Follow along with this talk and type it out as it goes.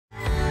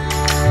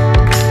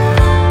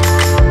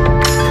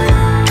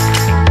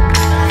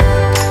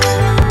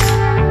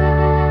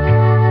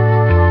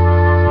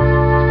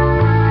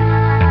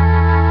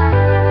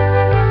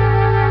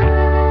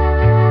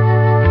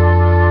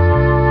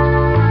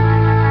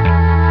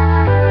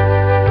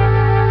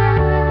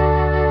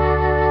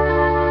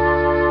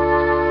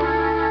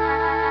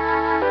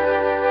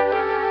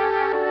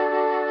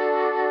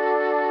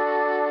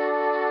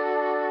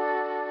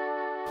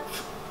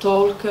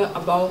talk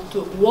about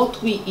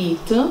what we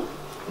eat,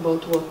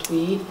 about what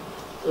we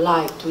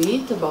like to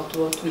eat, about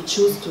what we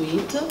choose to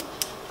eat,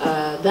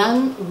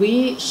 then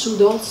we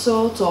should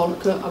also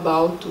talk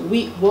about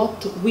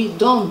what we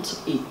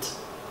don't eat.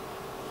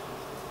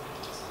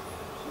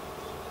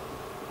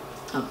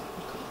 Ah,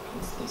 okay,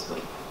 it's this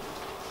way.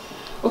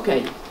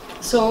 Okay,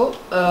 so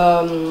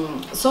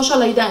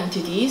social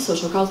identities,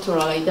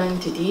 sociocultural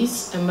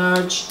identities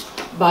emerge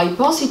by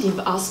positive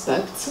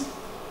aspects,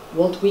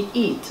 what we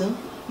eat,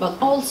 but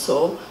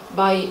also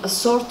by a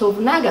sort of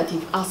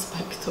negative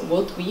aspect,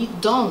 what we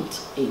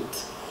don't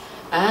eat.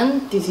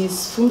 And this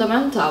is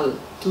fundamental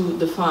to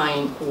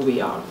define who we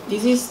are.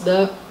 This is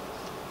I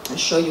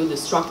show you the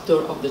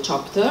structure of the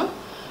chapter.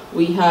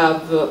 We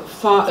have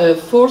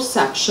 4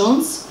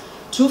 sections,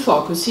 2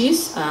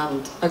 focuses,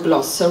 and a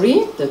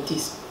glossary that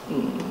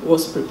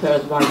was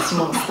prepared by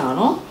Simone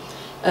Stano.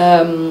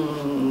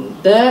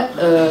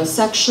 The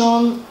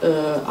section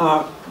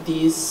are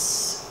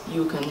these,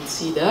 you can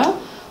see there,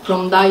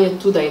 from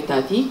diet to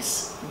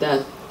dietetics,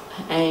 that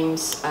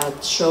aims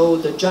at show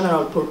the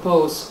general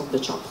purpose of the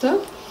chapter.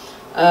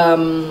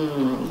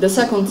 The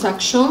second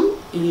section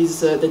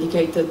is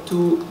dedicated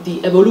to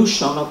the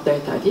evolution of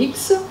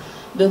dietetics.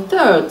 The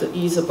third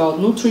is about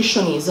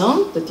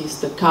nutritionism, that is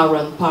the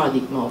current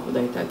paradigm of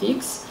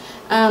dietetics.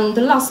 And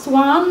the last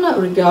one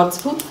regards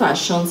food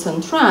fashions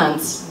and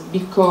trends,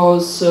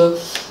 because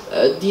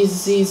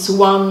this is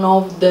one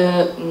of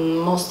the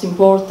most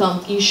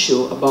important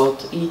issues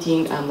about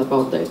eating and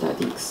about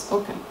dietetics.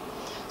 Okay,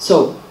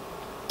 so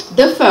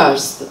the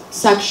first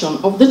section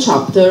of the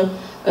chapter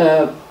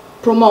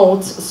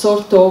promotes a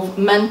sort of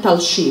mental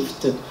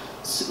shift.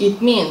 So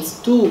it means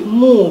to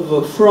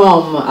move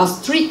from a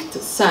strict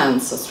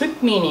sense, a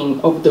strict meaning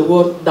of the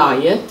word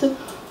diet,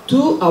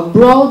 to a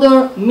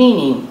broader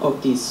meaning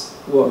of this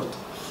word.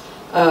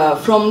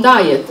 From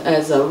diet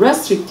as a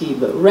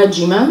restrictive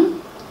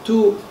regimen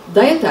to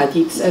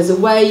dietetics as a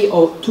way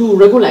to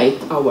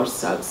regulate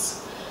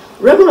ourselves.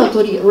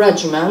 Regulatory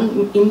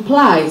regimen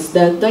implies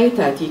that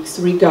dietetics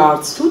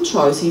regards food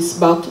choices,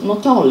 but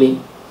not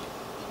only.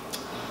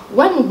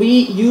 When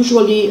we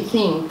usually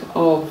think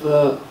of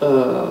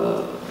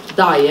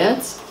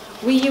diets,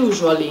 we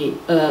usually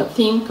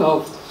think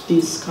of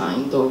this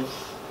kind of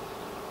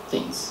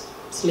things: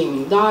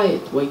 slimming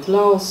diet, weight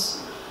loss,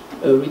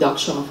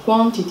 reduction of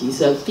quantities,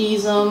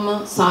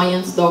 healthism,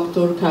 science,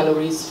 doctor,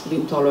 calories, food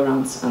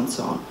intolerance, and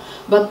so on.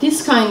 But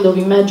this kind of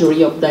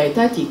imagery of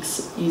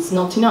dietetics is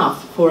not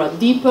enough for a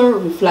deeper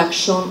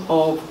reflection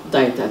of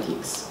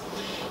dietetics.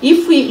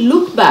 If we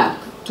look back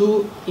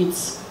to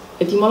its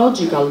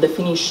etymological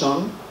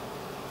definition,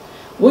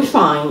 we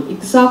find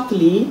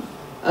exactly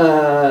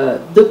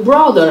the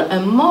broader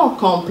and more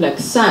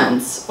complex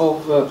sense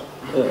of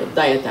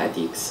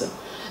dietetics.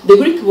 The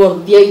Greek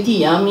word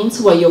diaetia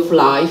means way of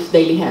life,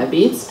 daily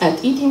habits, and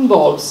it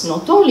involves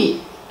not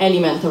only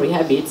alimentary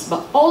habits,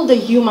 but all the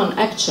human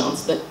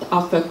actions that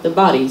affect the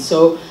body.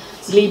 So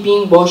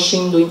sleeping,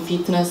 washing, doing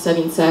fitness,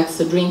 having sex,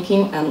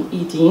 drinking, and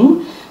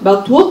eating.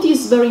 But what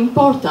is very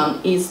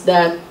important is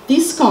that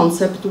this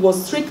concept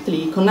was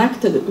strictly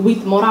connected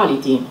with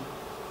morality.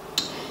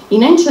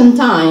 In ancient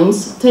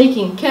times,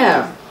 taking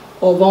care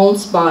of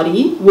one's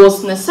body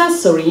was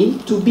necessary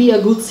to be a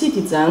good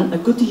citizen, a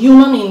good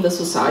human in the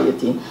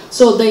society.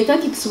 So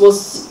dietetics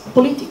was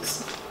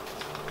politics.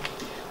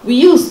 We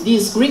use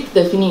this Greek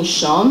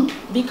definition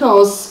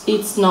because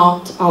it's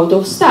not out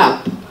of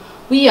step.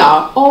 We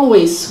are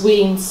always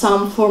within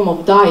some form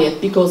of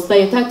diet because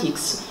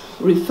dietetics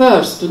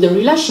refers to the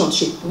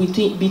relationship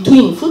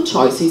between food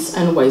choices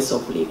and ways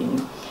of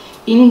living.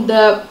 In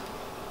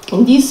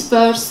this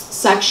first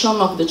section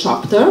of the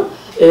chapter,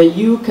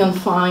 you can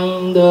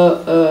find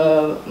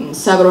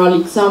several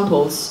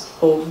examples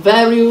of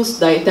various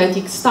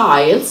dietetic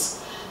styles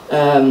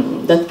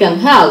that can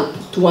help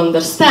to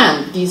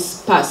understand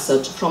this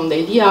passage from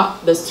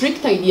the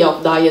strict idea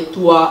of diet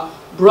to a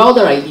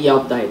broader idea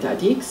of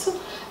dietetics.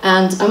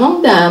 And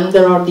among them,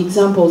 there are the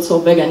examples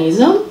of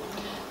veganism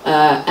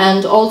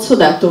and also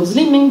that of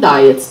slimming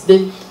diets,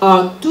 that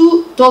are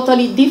 2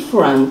 totally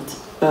different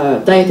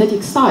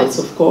dietetic styles,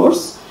 of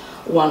course.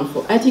 One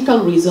for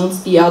ethical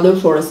reasons, the other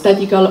for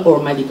aesthetical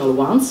or medical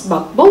ones,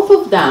 but both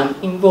of them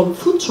involve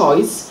food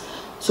choice,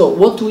 so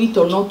what to eat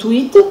or not to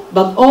eat,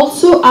 but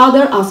also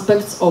other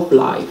aspects of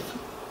life.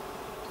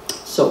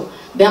 So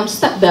the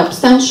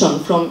abstention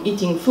from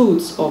eating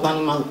foods of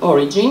animal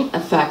origin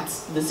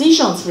affects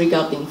decisions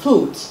regarding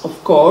foods,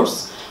 of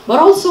course, but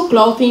also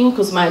clothing,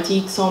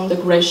 cosmetics, home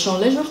decoration,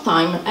 leisure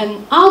time,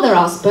 and other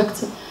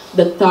aspects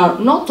that are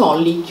not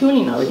only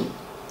culinary.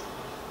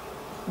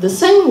 The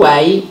same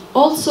way,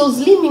 also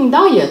slimming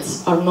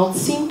diets are not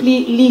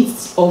simply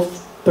lists of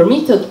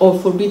permitted or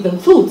forbidden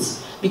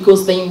foods,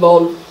 because they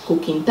involve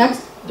cooking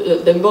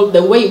they involve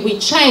the way we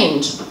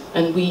change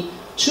and we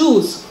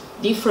choose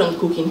different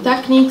cooking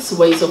techniques,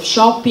 ways of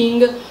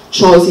shopping,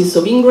 choices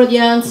of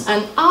ingredients,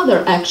 and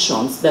other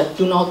actions that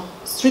do not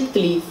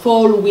strictly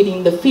fall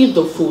within the field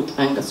of food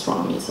and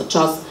gastronomy, such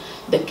as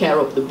the care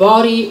of the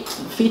body,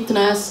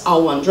 fitness,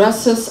 how one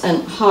dresses,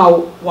 and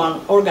how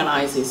one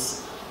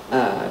organizes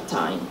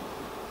time.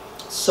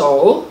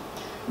 So,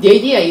 the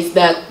idea is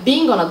that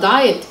being on a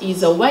diet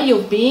is a way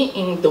of being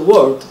in the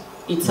world.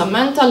 It's a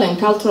mental and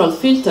cultural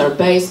filter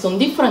based on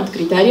different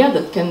criteria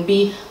that can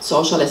be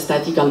social,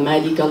 aesthetical,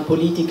 medical,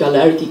 political,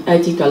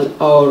 ethical,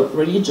 or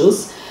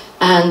religious.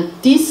 And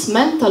this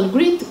mental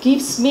grid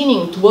gives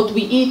meaning to what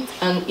we eat,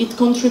 and it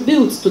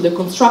contributes to the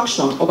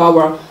construction of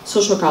our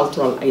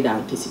socio-cultural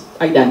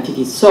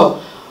identities.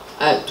 So,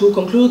 to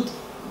conclude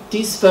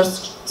this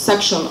first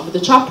section of the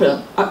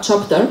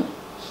chapter,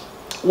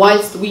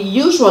 whilst we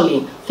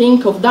usually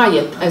think of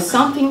diet as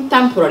something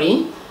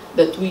temporary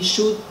that we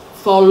should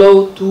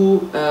follow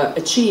to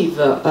achieve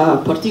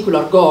a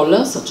particular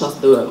goal, such as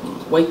the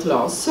weight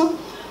loss,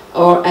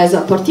 or as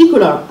a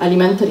particular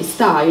alimentary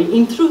style,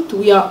 in truth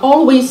we are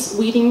always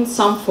within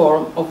some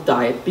form of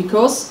diet,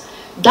 because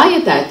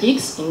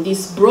dietetics, in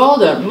this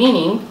broader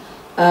meaning,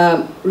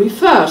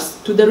 refers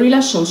to the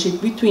relationship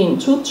between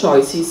food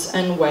choices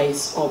and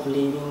ways of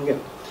living.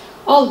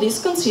 All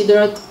this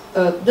considered,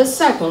 the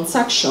second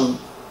section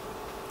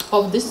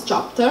of this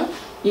chapter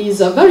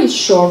is a very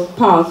short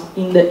path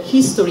in the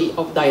history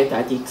of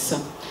dietetics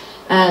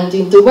and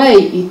in the way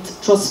it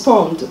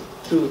transformed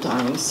through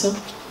times.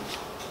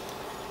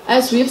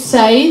 As we've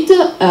said,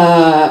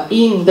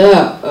 in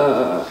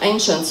the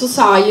ancient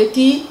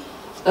society,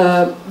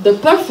 the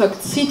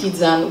perfect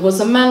citizen was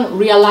a man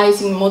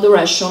realizing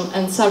moderation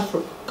and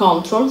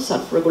self-control,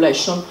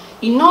 self-regulation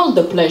in all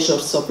the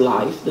pleasures of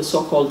life, the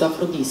so-called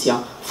aphrodisia,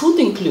 food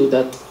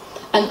included.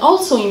 And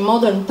also in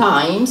modern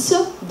times,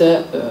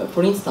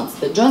 for instance,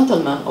 the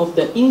gentlemen of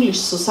the English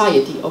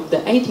society of the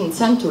 18th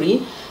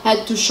century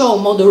had to show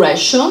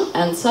moderation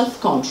and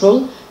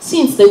self-control,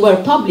 since they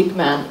were public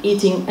men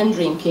eating and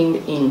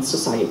drinking in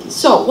society.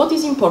 So what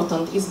is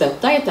important is that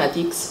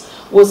dietetics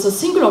was a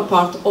singular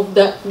part of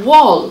the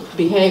whole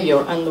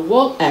behavior and the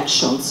whole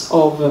actions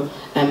of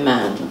a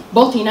man,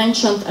 both in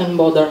ancient and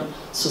modern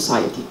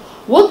society.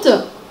 What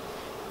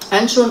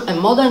ancient and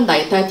modern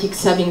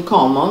dietetics have in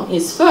common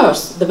is,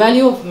 first, the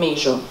value of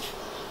measure.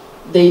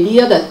 The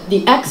idea that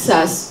the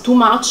excess, too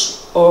much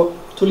or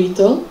too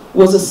little,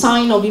 was a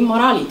sign of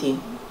immorality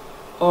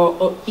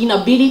or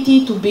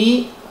inability to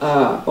be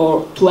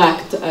or to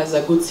act as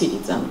a good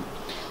citizen.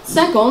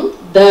 Second,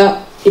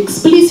 the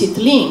explicit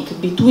link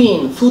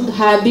between food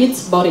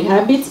habits, body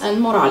habits, and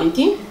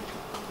morality.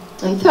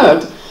 And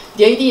third,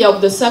 the idea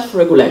of the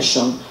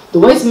self-regulation. The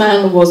wise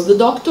man was the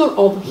doctor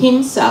of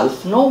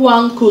himself. No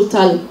one could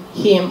tell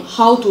him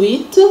how to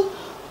eat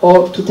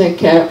or to take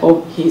care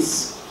of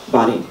his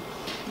body.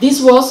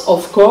 This was,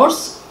 of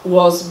course,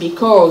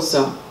 because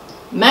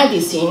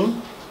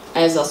medicine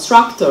as a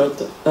structured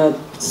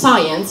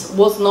science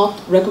was not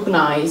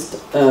recognized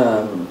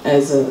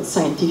as a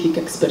scientific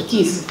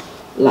expertise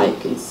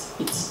like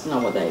it's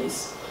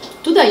nowadays.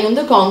 Today, on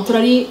the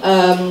contrary,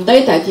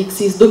 dietetics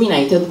is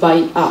dominated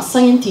by a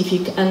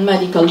scientific and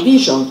medical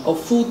vision of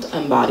food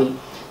and body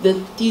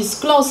that is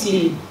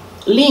closely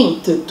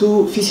linked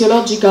to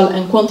physiological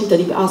and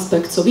quantitative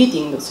aspects of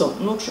eating, so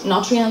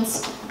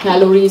nutrients,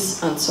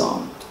 calories, and so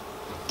on.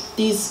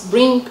 This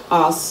brings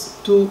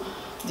us to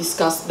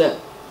discuss the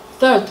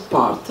third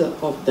part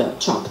of the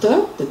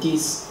chapter, that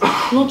is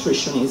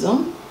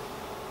nutritionism,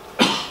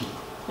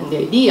 and the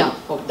idea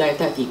of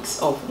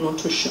dietetics of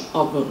nutrition,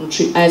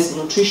 as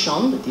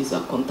nutrition, that is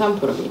a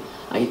contemporary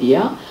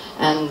idea,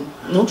 and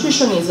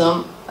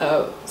nutritionism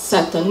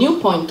set a new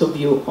point of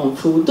view on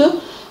food.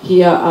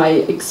 Here I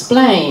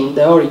explain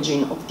the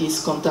origin of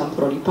this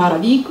contemporary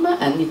paradigm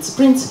and its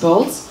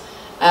principles,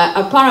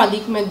 a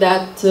paradigm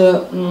that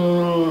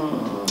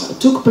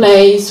took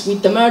place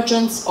with the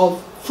emergence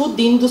of food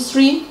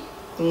industry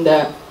in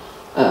the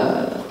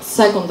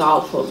second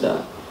half of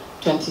the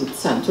 20th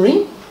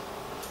century.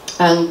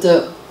 And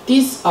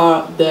these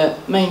are the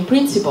main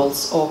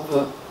principles of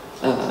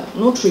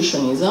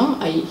nutritionism.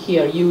 I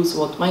here use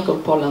what Michael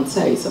Pollan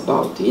says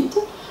about it.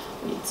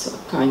 It's a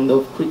kind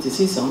of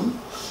criticism,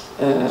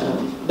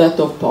 that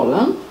of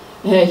Pollan.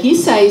 He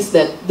says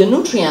that the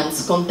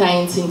nutrients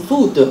contained in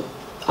food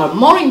are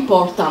more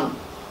important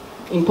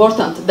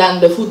than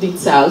the food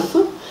itself.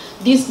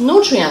 These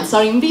nutrients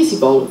are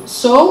invisible,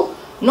 so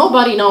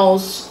nobody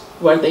knows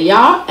where they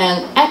are,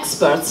 and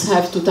experts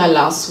have to tell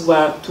us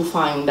where to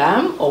find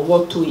them or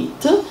what to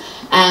eat.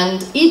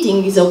 And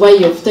eating is a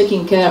way of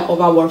taking care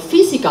of our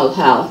physical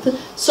health,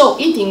 so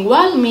eating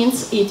well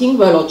means eating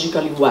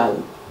biologically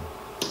well.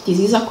 This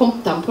is a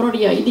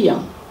contemporary idea.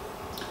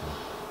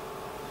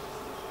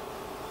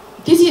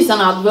 This is an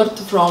advert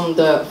from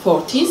the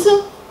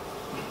 40s.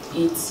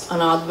 It's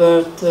an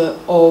advert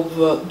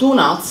of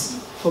donuts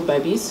for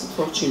babies,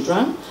 for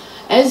children.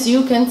 As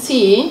you can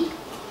see,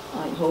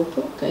 I hope,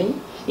 okay,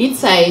 it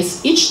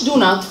says each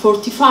donut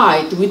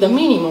fortified with a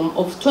minimum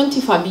of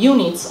 25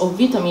 units of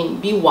vitamin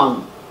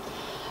B1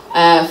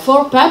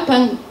 for pep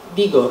and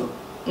vigor.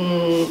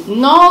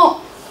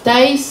 No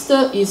taste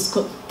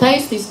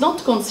is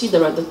not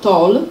considered at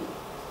all,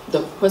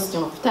 the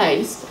question of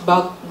taste,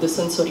 but the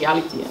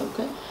sensoriality,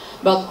 okay?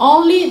 but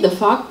only the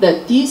fact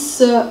that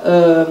this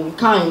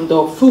kind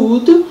of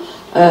food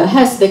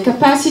has the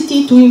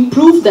capacity to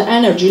improve the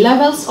energy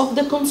levels of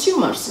the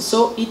consumers.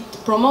 So it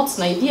promotes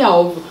an idea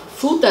of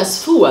food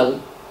as fuel.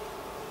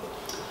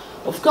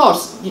 Of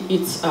course,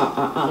 it's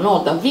an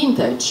old, a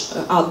vintage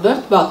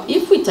advert, but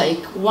if we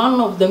take one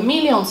of the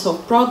millions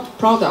of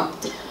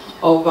products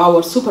of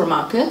our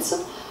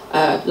supermarkets,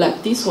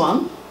 like this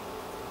one,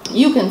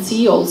 you can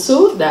see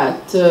also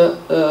that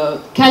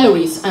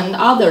calories and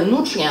other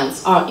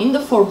nutrients are in the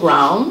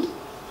foreground.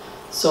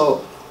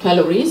 So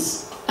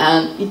calories,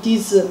 and it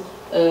is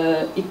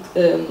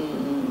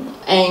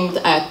aimed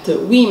at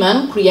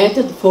women,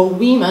 created for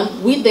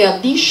women, with the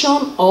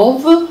addition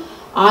of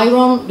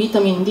iron,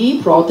 vitamin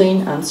D,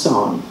 protein, and so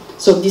on.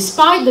 So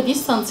despite the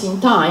distance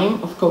in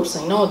time, of course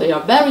I know they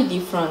are very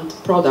different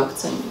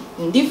products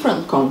in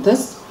different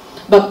contexts,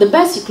 but the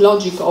basic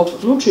logic of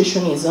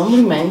nutritionism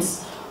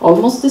remains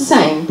almost the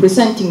same,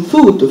 presenting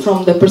food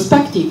from the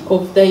perspective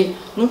of their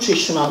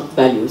nutritional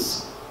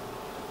values.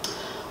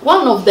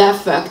 One of the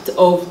effects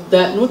of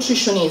the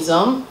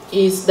nutritionism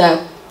is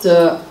that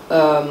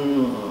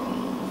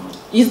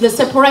is the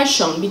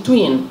separation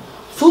between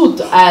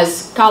food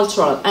as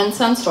cultural and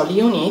sensual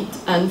unit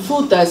and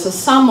food as a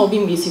sum of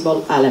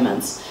invisible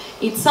elements.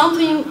 It's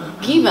something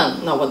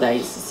given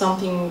nowadays,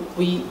 something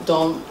we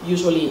don't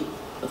usually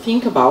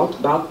think about,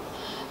 but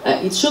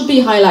it should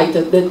be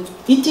highlighted that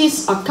it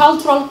is a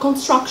cultural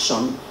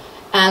construction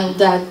and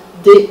that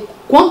the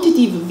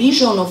quantitative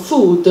vision of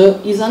food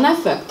is an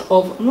effect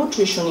of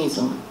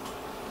nutritionism.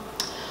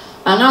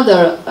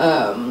 Another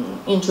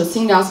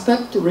interesting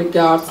aspect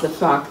regards the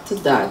fact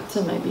that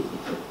maybe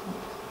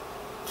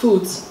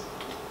foods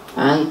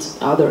and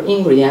other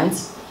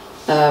ingredients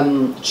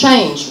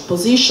change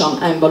position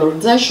and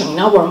valorization in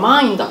our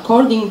mind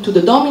according to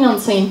the dominant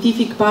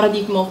scientific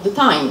paradigm of the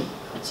time.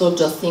 So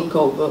just think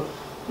of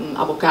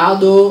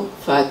avocado,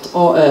 fat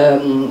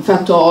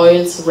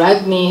oils,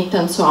 red meat,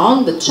 and so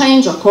on, that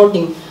change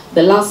according to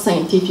the last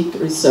scientific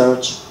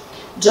research.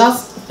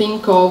 Just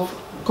think of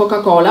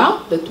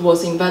Coca-Cola, that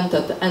was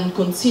invented and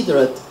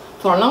considered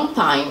for a long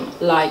time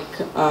like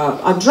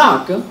a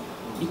drug,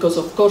 because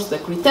of course the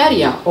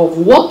criteria of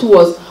what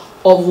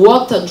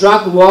a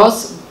drug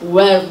was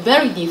were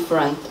very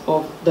different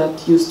of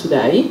that used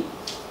today,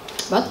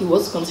 but it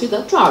was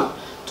considered a drug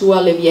to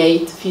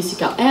alleviate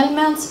physical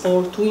ailments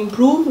or to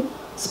improve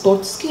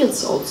sport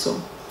skills also.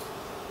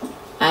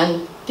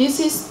 And this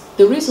is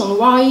the reason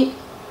why,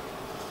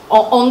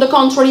 on the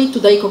contrary,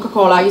 today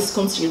Coca-Cola is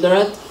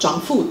considered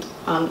junk food,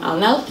 an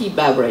unhealthy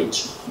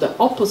beverage, the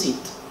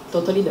opposite,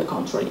 totally the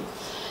contrary.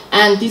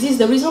 And this is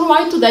the reason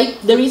why today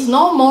there is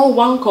no more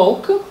one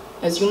Coke,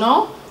 as you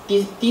know.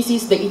 This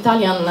is the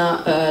Italian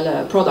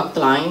product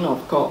line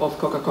of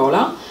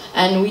Coca-Cola,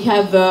 and we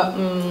have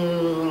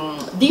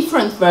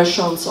different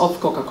versions of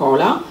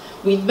Coca-Cola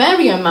with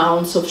varying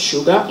amounts of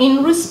sugar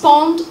in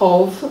response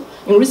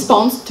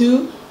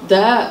to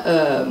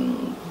the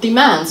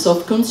demands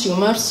of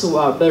consumers who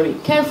are very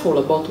careful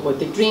about what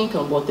they drink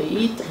and what they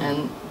eat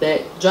and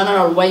the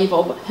general wave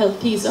of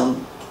healthism.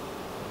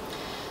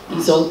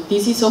 So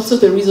this is also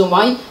the reason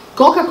why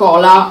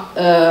Coca-Cola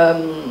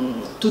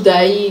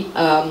today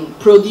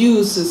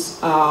produces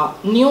a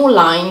new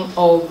line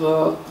of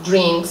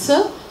drinks,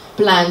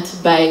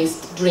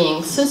 plant-based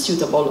drinks,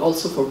 suitable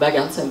also for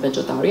vegans and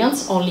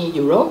vegetarians, only in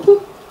Europe.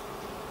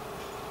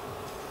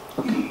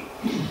 Okay.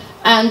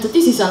 And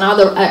this is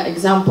another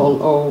example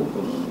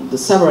of the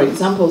several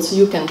examples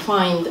you can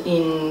find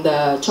in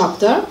the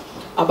chapter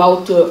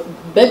about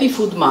baby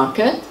food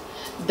market.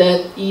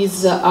 That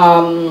is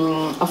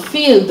a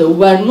field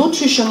where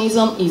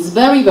nutritionism is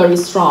very, very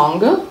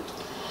strong,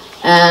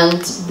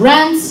 and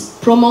brands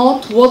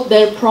promote what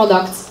their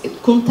products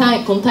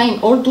contain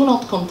or do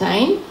not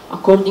contain,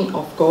 according,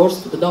 of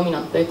course, to the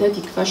dominant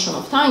dietetic fashion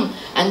of time,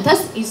 and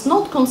taste is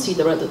not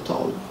considered at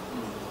all.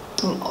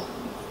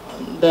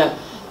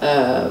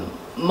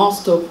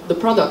 Most of the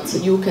products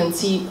you can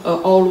see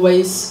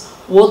always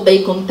what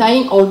they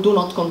contain or do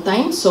not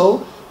contain,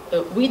 so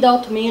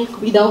without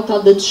milk, without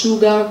added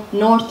sugar,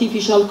 no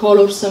artificial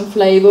colors and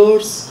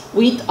flavors,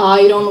 with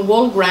iron,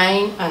 whole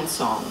grain, and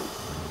so on.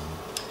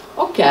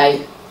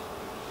 Okay,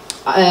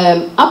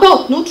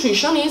 about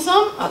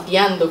nutritionism, at the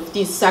end of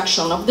this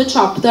section of the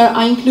chapter,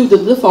 I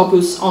included the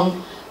focus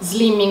on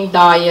slimming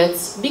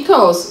diets,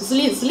 because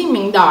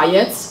slimming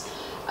diets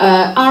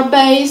are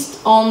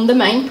based on the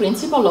main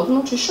principle of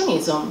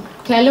nutritionism: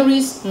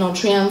 calories,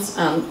 nutrients,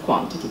 and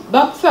quantity.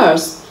 But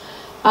first,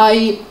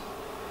 I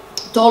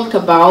talk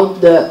about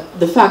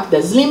the fact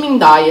that slimming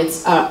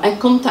diets are a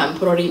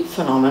contemporary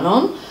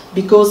phenomenon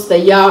because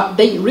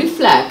they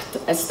reflect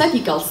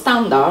aesthetical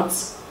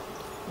standards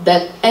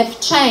that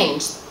have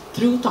changed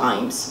through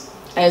times.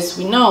 As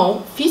we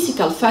know,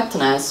 physical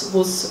fatness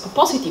was a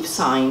positive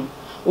sign,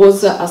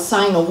 was a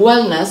sign of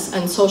wellness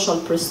and social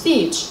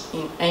prestige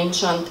in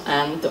ancient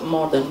and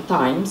modern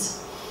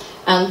times,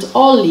 and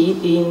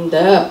only in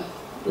the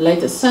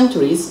latest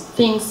centuries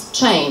things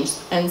changed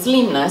and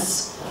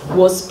slimness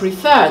was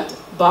preferred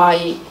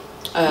by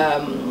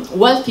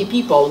wealthy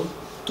people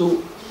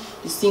to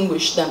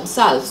distinguish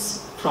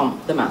themselves from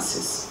the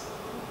masses.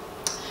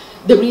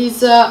 There is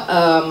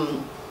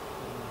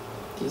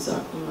these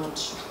are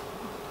image.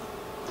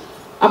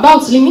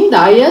 About slimming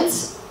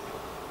diets,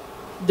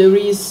 there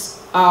is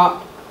an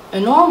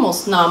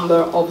enormous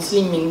number of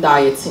slimming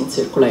diets in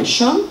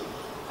circulation,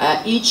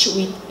 each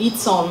with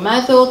its own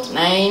method,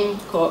 name,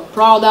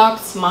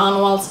 products,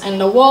 manuals,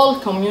 and a whole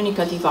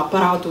communicative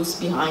apparatus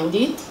behind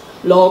it,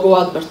 logo,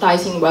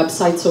 advertising,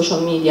 website,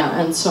 social media,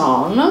 and so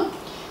on.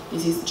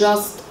 This is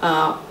just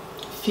a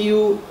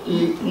few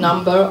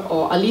number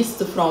or a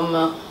list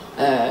from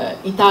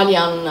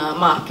Italian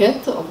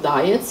market of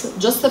diets,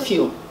 just a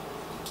few.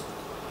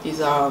 These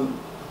are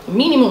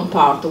minimum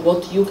part of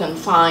what you can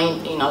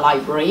find in a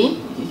library.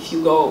 If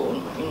you go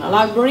in a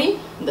library,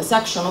 in the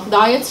section of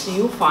diets,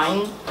 you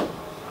find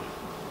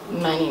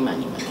many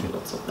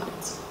lots of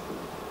diets.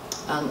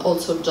 And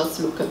also just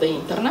look at the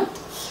internet.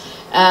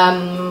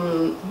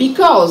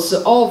 Because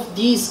of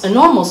this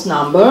enormous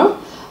number,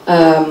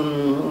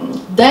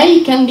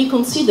 they can be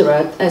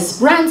considered as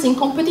brands in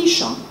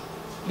competition,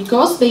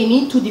 because they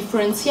need to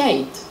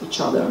differentiate each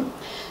other.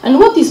 And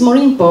what is more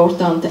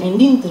important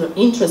and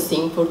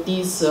interesting for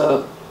this,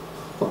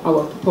 for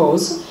our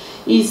purpose,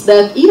 is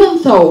that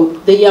even though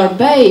they are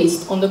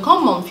based on the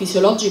common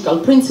physiological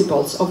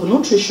principles of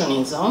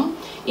nutritionism,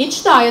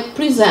 each diet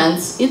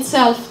presents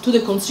itself to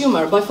the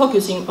consumer by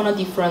focusing on a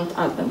different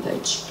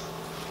advantage.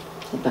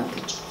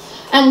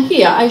 And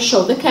here I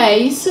show the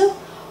case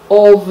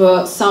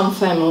of some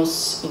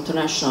famous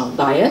international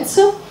diets,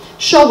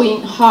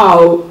 showing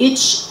how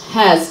each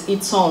has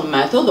its own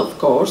method, of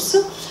course,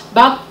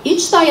 but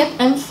each diet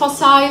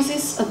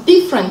emphasizes a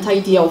different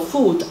idea of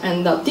food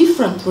and a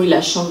different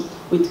relation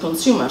with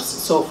consumers.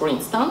 So, for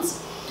instance,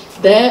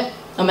 the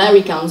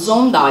American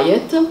Zone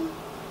diet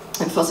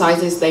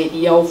emphasizes the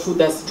idea of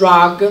food as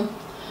drug,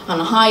 and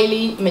a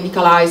highly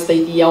medicalized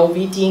idea of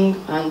eating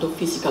and of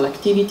physical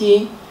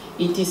activity.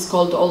 It is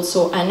called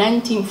also an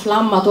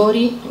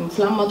anti-inflammatory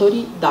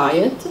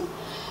diet.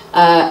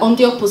 On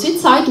the opposite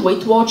side,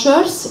 Weight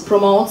Watchers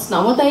promotes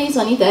nowadays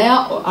an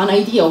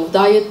idea of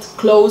diet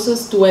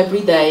closest to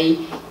everyday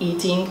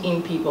eating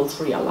in people's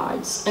real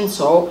lives. And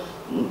so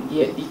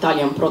the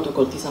Italian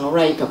protocol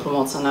Tisanoreica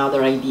promotes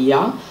another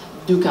idea,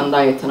 Dukan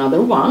diet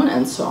another one,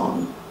 and so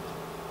on.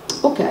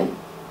 Okay.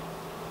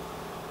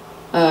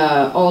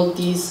 All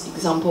these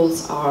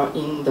examples are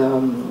in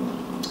the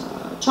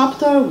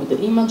chapter with the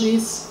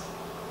images.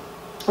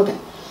 Okay.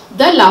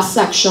 The last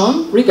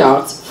section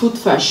regards food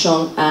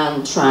fashion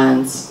and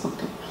trends.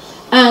 Okay.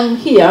 And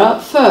here,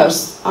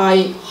 first,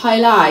 I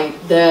highlight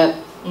the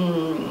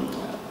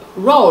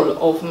role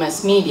of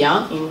mass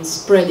media in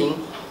spreading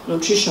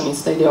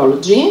nutritionist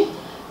ideology.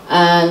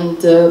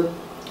 And,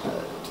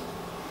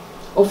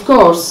 of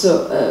course,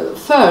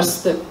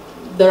 first,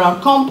 there are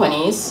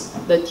companies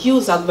that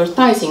use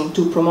advertising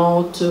to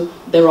promote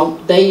their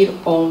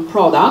own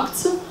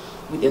products,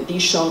 with the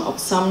addition of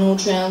some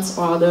nutrients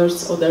or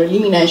others, or the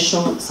elimination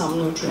of some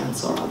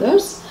nutrients or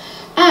others.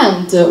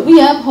 And we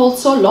have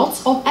also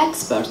lots of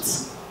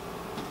experts,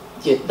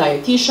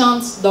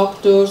 dietitians,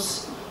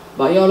 doctors,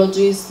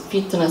 biologists,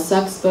 fitness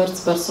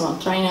experts, personal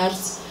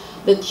trainers,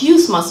 that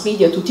use mass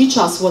media to teach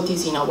us what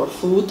is in our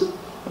food,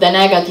 the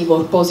negative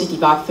or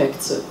positive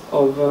effects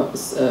of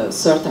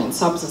certain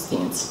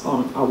substances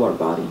on our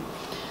body.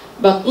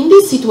 But in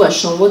this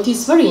situation, what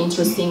is very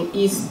interesting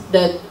is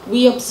that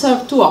we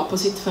observe two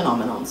opposite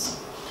phenomena.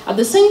 At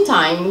the same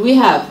time, we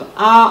have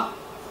a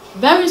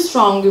very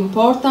strong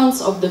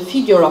importance of the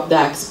figure of the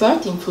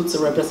expert in food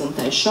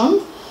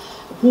representation,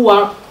 who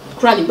are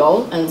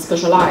credible and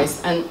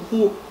specialized, and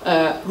who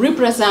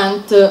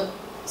represent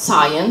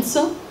science,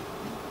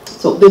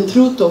 so the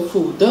truth of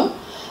food.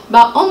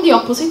 But on the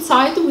opposite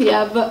side, we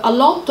have a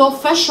lot of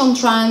fashion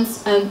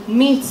trends and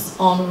myths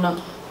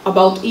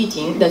about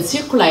eating that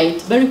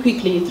circulate very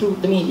quickly through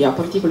the media,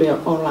 particularly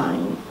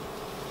online.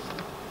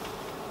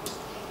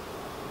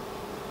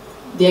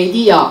 The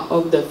idea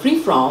of the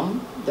free-from,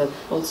 that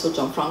also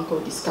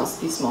Gianfranco discussed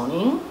this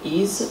morning,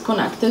 is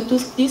connected to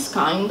this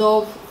kind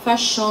of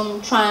fashion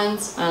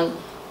trends and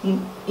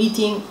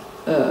eating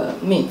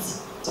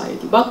myths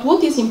society. But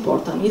what is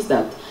important is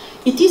that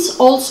it is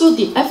also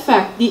the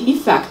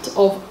effect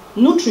of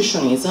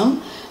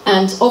nutritionism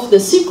and of the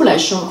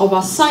circulation of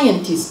a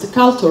scientist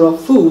culture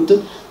of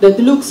food that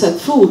looks at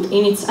food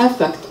in its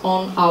effect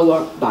on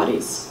our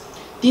bodies.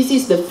 This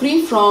is the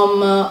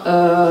free-from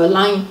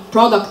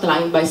product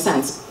line by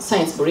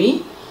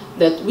Sainsbury,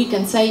 that we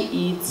can say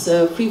it's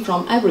free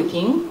from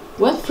everything: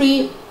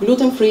 wet-free,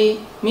 gluten-free,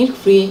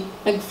 milk-free,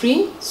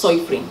 egg-free,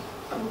 soy-free.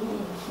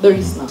 There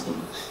is nothing.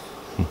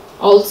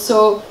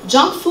 Also,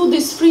 junk food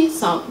is free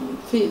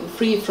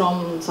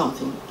from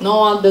something.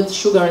 No added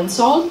sugar and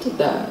salt,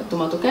 the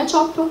tomato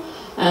ketchup,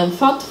 and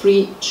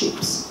fat-free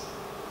chips.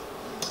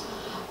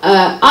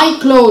 I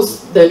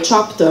closed the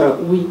chapter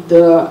with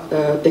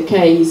the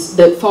case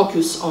that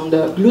focus on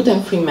the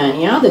gluten-free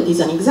mania. That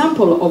is an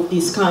example of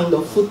this kind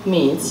of food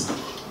myths.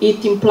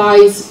 It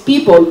implies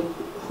people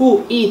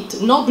who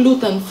eat no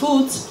gluten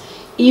foods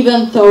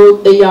even though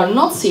they are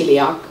not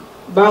celiac,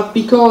 but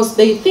because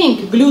they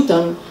think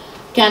gluten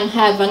can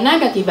have a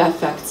negative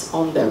effects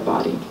on their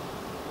body.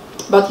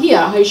 But here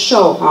I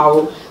show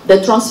how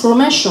the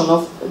transformation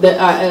of the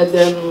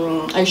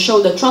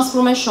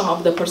transformation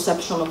of the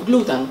perception of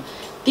gluten.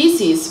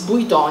 This is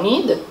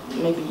Buitoni, that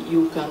maybe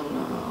you can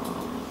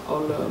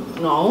all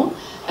know,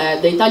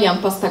 the Italian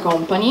pasta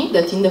company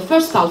that in the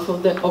first half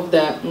of the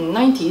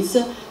 90s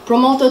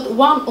promoted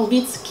one of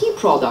its key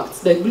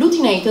products, the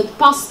glutenated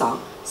pasta,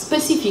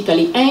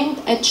 specifically aimed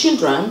at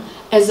children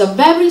as a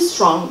very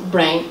strong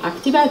brain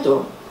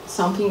activator,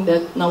 something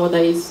that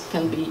nowadays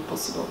cannot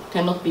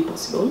be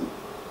possible.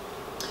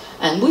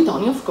 And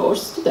Buitoni, of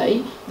course,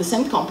 today, the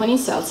same company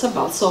sells a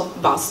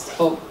vast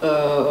of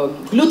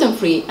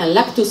gluten-free and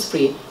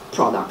lactose-free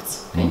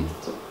products. Okay?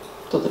 So,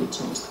 totally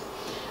changed.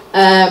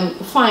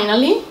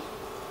 Finally,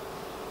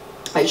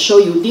 I show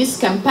you this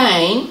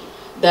campaign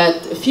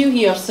that a few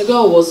years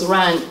ago was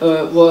ran,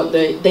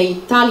 the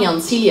Italian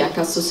Celiac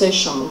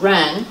Association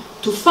ran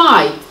to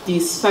fight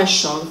this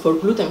fashion for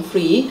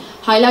gluten-free,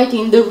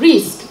 highlighting the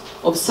risk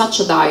of such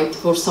a diet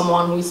for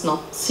someone who is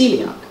not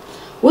celiac.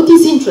 What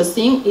is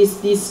interesting is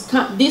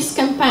this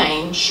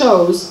campaign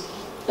shows,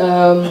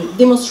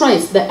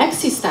 demonstrates the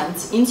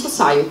existence in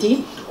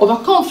society of a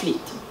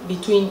conflict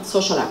between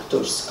social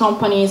actors,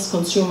 companies,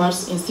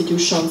 consumers,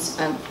 institutions,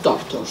 and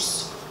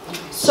doctors.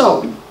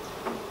 So,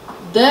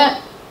 the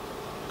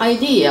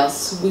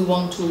ideas we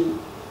want to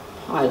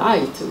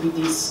highlight with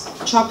this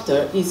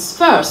chapter is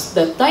first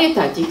that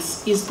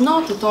dietetics is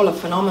not at all a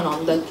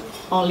phenomenon that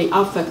only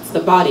affects the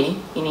body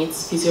in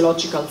its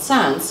physiological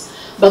sense,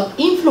 but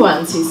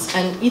influences,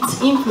 and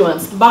it's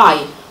influenced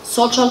by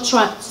social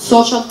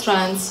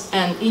trends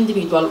and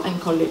individual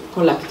and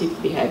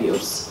collective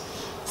behaviors.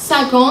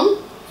 Second,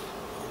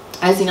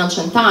 as in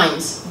ancient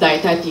times,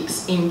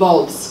 dietetics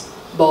involves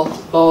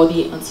both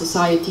body and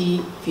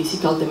society,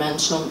 physical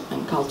dimension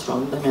and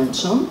cultural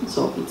dimension,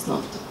 so it's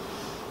not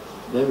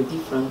very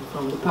different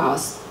from the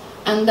past,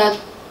 and that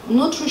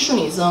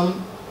nutritionism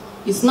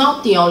is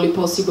not the only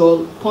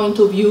possible point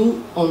of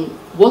view on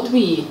what we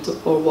eat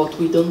or what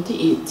we don't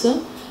eat,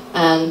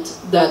 and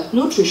that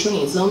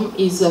nutritionism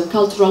is a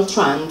cultural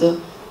trend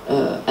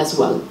as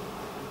well.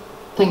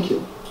 Thank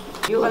you.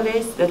 You,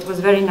 Alice, that was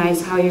very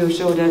nice how you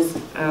showed us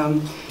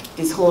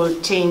this whole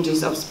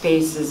changes of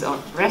spaces of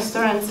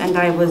restaurants, and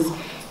I was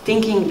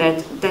thinking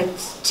that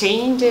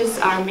changes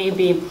are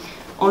maybe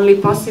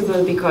only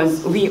possible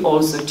because we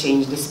also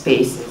change the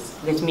spaces.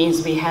 That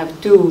means we have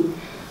two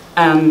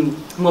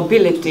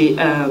modality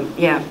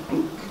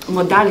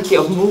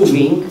of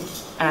moving.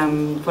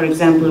 For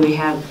example, we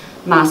have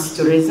mass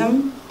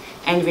tourism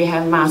and we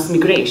have mass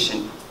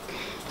migration.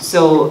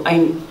 So,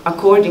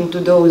 according to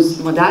those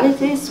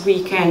modalities,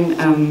 we can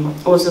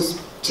also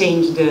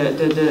change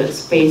the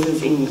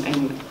spaces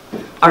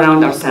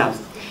around ourselves.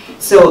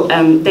 So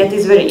that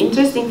is very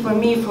interesting for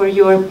me, for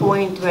your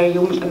point where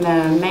you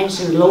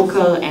mentioned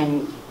local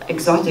and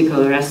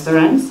exotical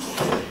restaurants.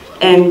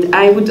 And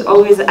I would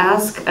always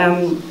ask,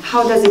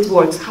 how does it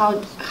work?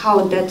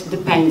 How that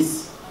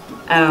depends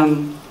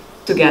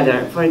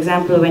together? For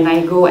example, when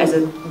I go as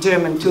a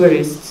German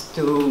tourist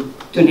to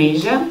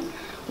Tunisia,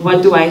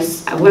 what do I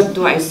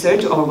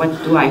search or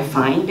what do I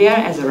find there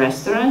as a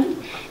restaurant?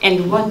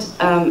 And what,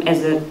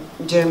 as a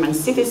German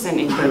citizen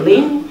in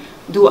Berlin,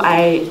 do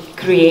I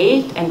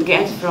create and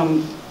get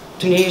from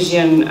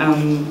Tunisian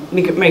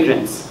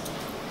migrants?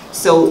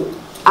 So,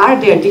 are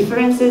there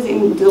differences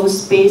in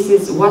those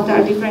spaces? What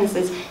are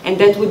differences? And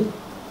that would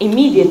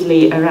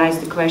immediately arise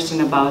the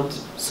question about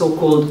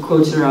so-called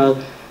cultural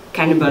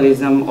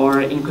cannibalism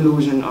or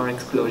inclusion or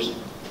exclusion.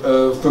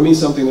 For me,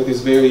 something that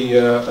is very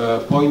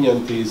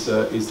poignant is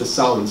the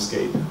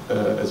soundscape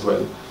as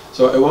well.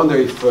 So I wonder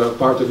if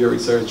part of your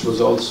research was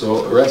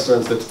also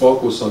restaurants that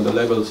focus on the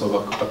levels of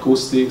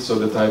acoustics, or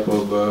the type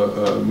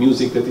of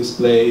music that is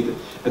played,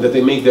 and that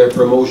they make their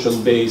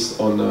promotion based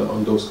on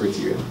those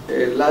criteria.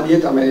 La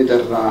dieta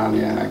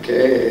mediterranea,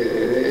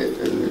 che è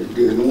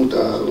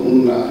divenuta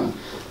un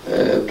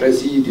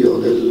presidio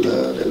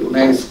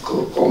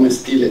dell'UNESCO come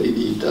stile di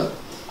vita,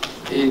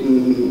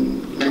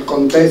 nel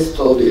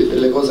contesto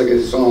delle cose che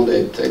si sono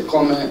dette,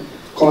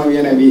 come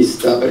viene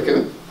vista,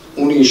 perché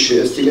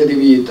unisce stile di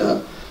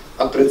vita,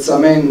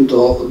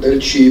 apprezzamento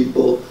del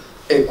cibo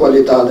e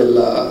qualità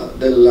della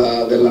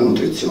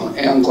nutrizione.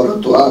 È ancora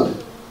attuale.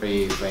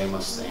 Very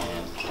famous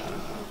and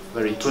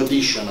very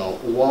traditional.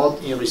 What,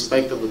 in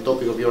respect of the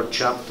topic of your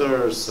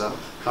chapters,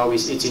 how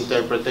is its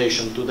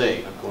interpretation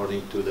today,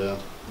 according to the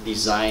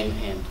design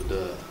and to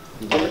the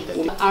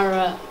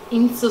are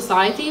in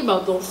society,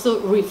 but also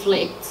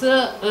reflect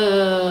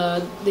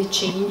the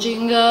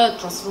changing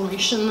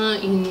transformation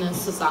in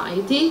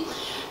society.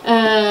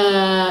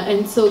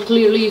 And so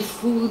clearly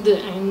food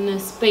and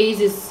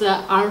spaces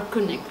are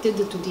connected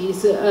to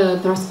this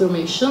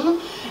transformation.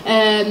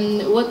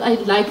 What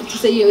I'd like to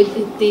say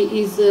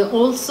is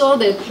also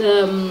that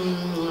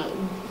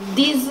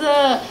these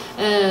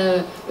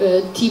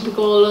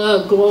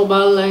typical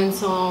global and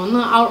so on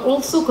are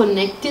also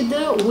connected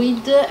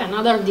with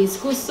another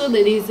discourse,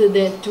 that is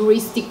the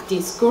touristic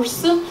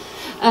discourse.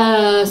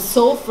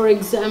 So, for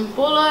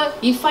example,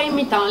 if I'm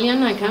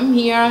Italian, I come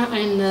here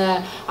and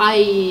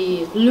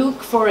I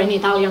look for an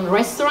Italian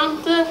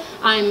restaurant,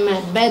 I'm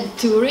a bad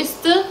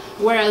tourist,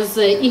 whereas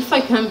if I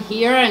come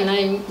here and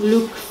I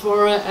look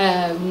for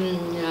a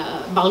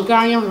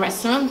Bulgarian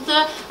restaurant,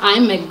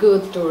 I'm a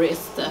good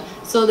tourist.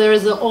 So there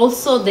is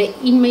also the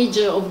image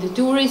of the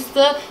tourist,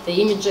 the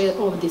image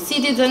of the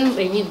citizen,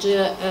 the image,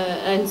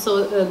 and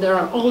so there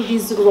are all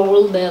these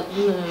roles that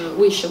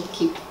we should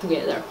keep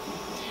together.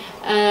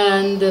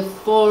 And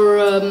for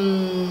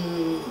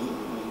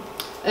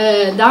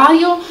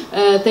Dario,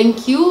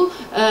 thank you.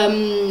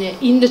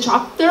 In the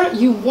chapter,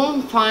 you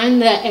won't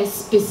find a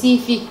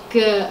specific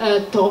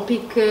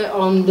topic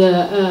on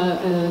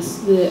the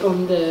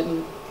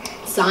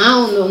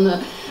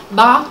sound,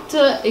 but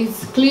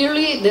it's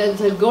clearly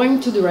that going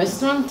to the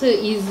restaurant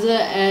is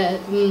a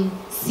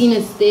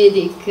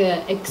synesthetic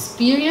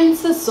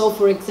experience. So,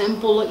 for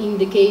example, in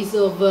the case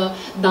of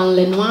Dans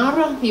le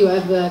Noir, you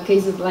have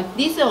cases like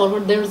this,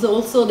 or there's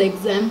also the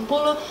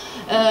example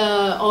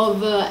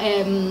of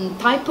a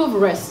type of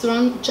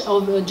restaurant,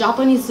 of a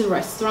Japanese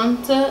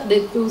restaurant,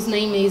 whose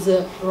name is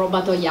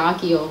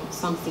Robatoyaki or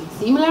something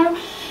similar,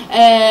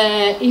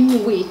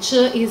 in which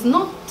is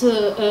not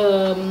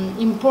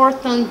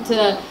important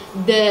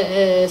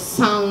the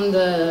sound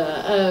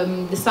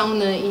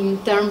in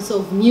terms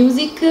of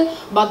music,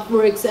 but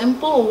for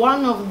example,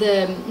 one of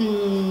the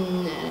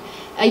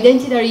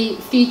identity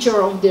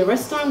feature of the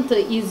restaurant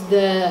is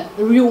the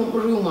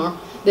rumor.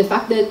 The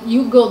fact that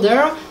you go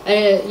there,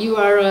 you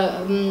are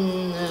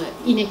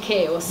in a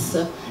chaos,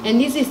 and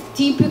this is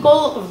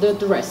typical of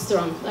that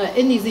restaurant,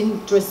 and is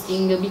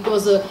interesting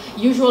because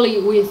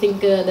usually we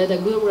think that a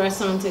good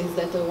restaurant is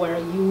that where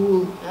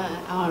you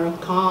are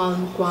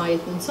calm,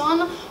 quiet, and so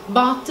on.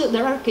 But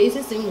there are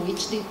cases in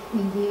which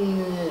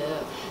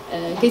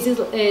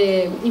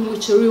in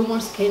which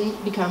rumors can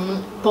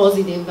become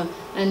positive,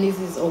 and this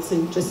is also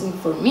interesting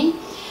for me.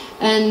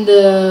 And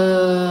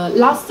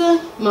last,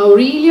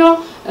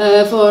 Maurilio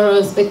for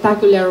a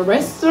spectacular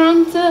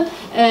restaurant.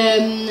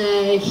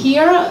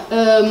 Here,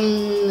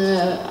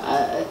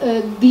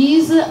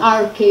 these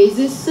are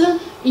cases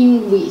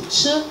in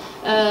which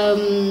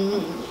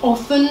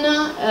often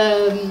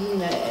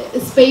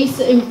space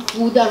and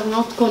food are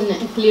not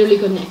clearly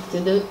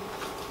connected,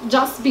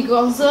 just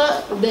because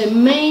the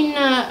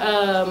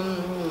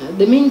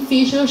main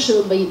feature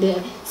should be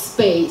the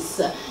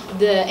space,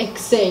 the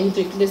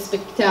eccentric, the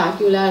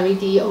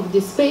spectacularity of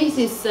the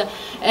spaces,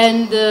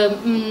 and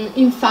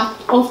in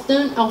fact,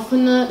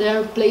 often there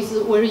are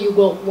places where you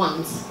go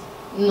once,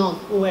 not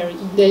where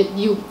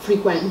you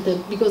frequent,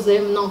 because they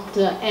have not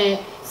a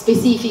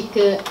specific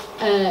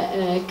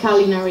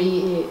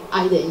culinary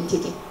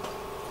identity.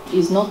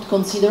 Is not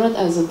considered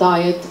as a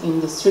diet in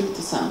the strict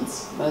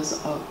sense,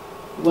 as a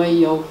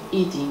way of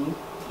eating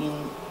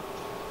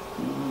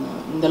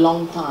in the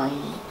long time.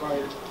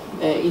 Right.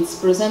 It's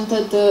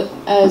presented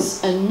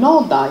as a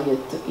no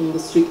diet in the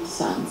strict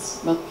sense,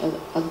 but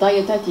a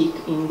dietetic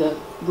in the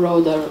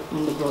broader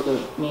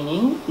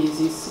meaning. This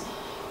is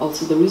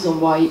also the reason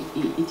why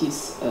it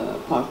is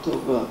part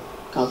of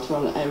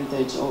cultural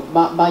heritage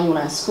by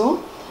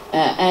UNESCO,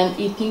 and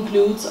it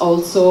includes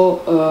also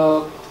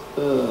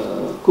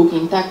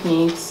cooking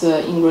techniques,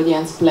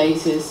 ingredients,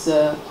 places,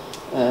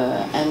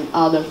 and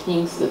other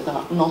things that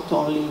are not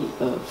only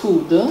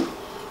food.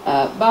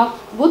 But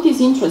what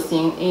is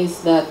interesting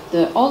is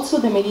that also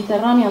the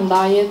Mediterranean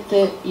diet,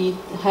 it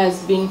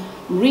has been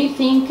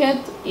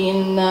rethinked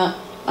in a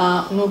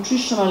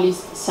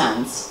nutritionalist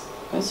sense.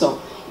 Okay, so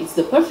it's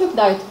the perfect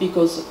diet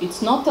because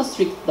it's not a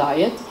strict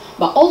diet,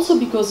 but also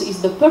because it's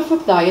the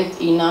perfect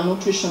diet in a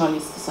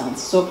nutritionalist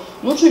sense. So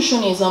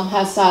nutritionism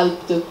has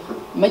helped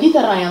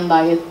Mediterranean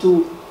diet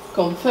to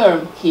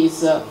confirm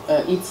its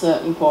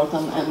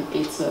importance and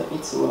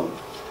its role.